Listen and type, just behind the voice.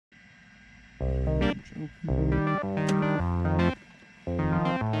Clear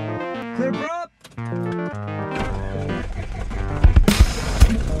her up!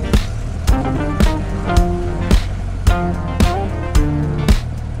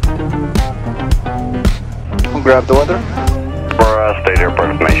 We'll grab the weather. For state airport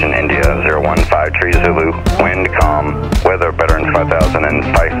information, India 015 Zulu, wind calm, weather better than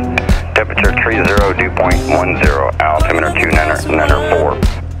 5005, temperature 30, dew point 10, altimeter 29 4.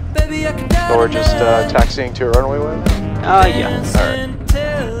 So we're just taxiing to a runway wind? Yeah.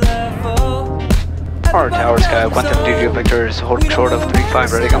 Alright. Our tower Sky 172 Victor is holding short of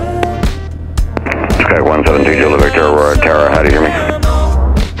 35, ready to go. Sky 172 Victor, Aurora Tower, how do you hear me?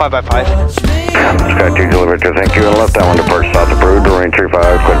 5 by 5. Sky 2 Victor, thank you, and left that one to port south approved, range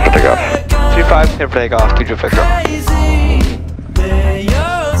 35, clear for takeoff. 35, here for takeoff, 2 Victor.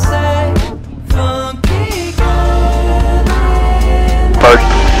 Bird.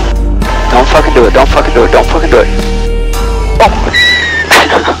 Don't fucking do it, don't fucking do it, don't fucking do it. Oh!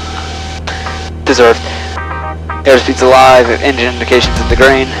 Deserved. Airspeed's alive, engine indications in the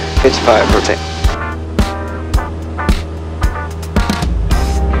green. 55, rotate.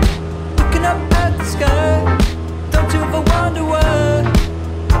 Looking up at the sky, don't you ever wonder what?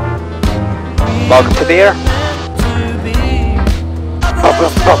 Welcome to the air.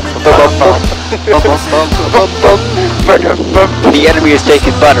 The enemy is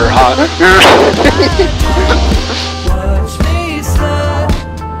taking butter, huh?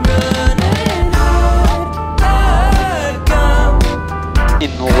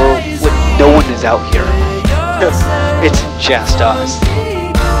 In the world when no one is out here. It's just us.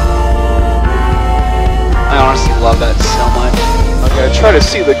 I honestly love that so much. I'm gonna try to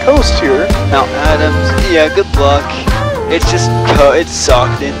see the coast here. Mount Adams, yeah, good luck. It's just, it's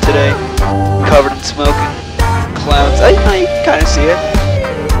socked in today. Covered in smoke and clouds. I can kind of see it.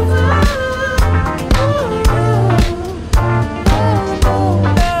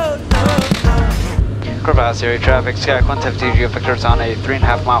 Crevasse area traffic, Sky 172 Victor's on a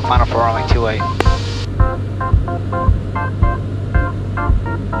 3.5 mile final for runway 28.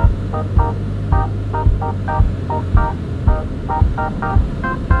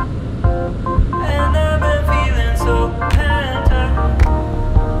 And I've been feeling so pent up.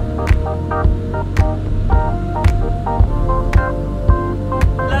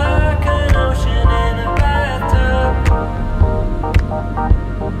 Like an ocean in a bathtub.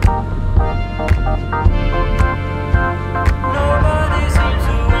 Nobody seems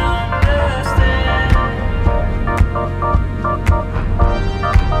to understand.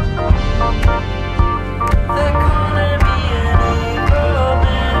 They're calling me an evil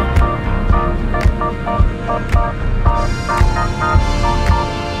man.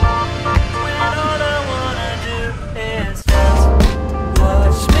 When all I wanna do is dance.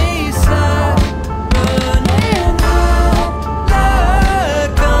 Watch me slide, running out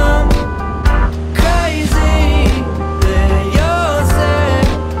like I'm crazy. They're sick,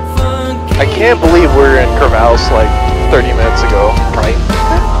 funky. I can't believe we're in Crevasse like 30 minutes ago. Right.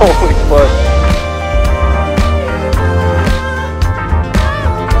 Holy fuck.